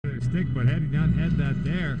stick, but had he not had that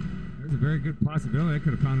there, there's a very good possibility it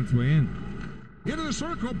could have found its way in. Into the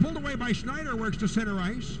circle, pulled away by Schneider, works to center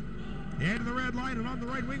ice. Into the red line and on the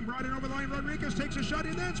right wing, brought in over the line. Rodriguez takes a shot,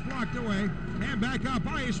 and that's blocked away. And back up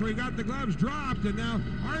ice, where he got the gloves dropped, and now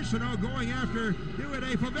Arseneau going after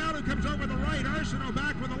Dieude-Fauvel, who comes over the right. Arseneau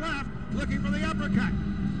back with the left, looking for the uppercut.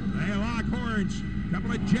 They lock horns.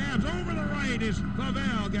 Couple of jabs over the right is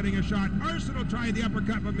Fauvel getting a shot. Arseneau tried the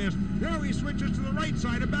uppercut but missed. Now he switches to the right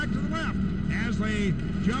side and back to the left as they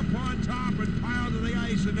jump on top and pile to the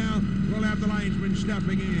ice, and now we'll have the linesman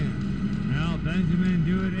stepping in. Well, Benjamin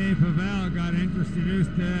Dieude-Fauvel got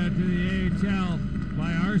introduced to the AHL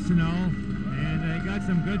by Arseneau, and they got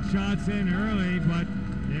some good shots in early, but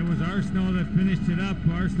it was Arseneau that finished it up.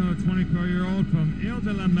 Arseneau, a 24-year-old from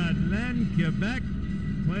Ile-de-la-Madeleine, Quebec,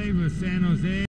 played with San Jose.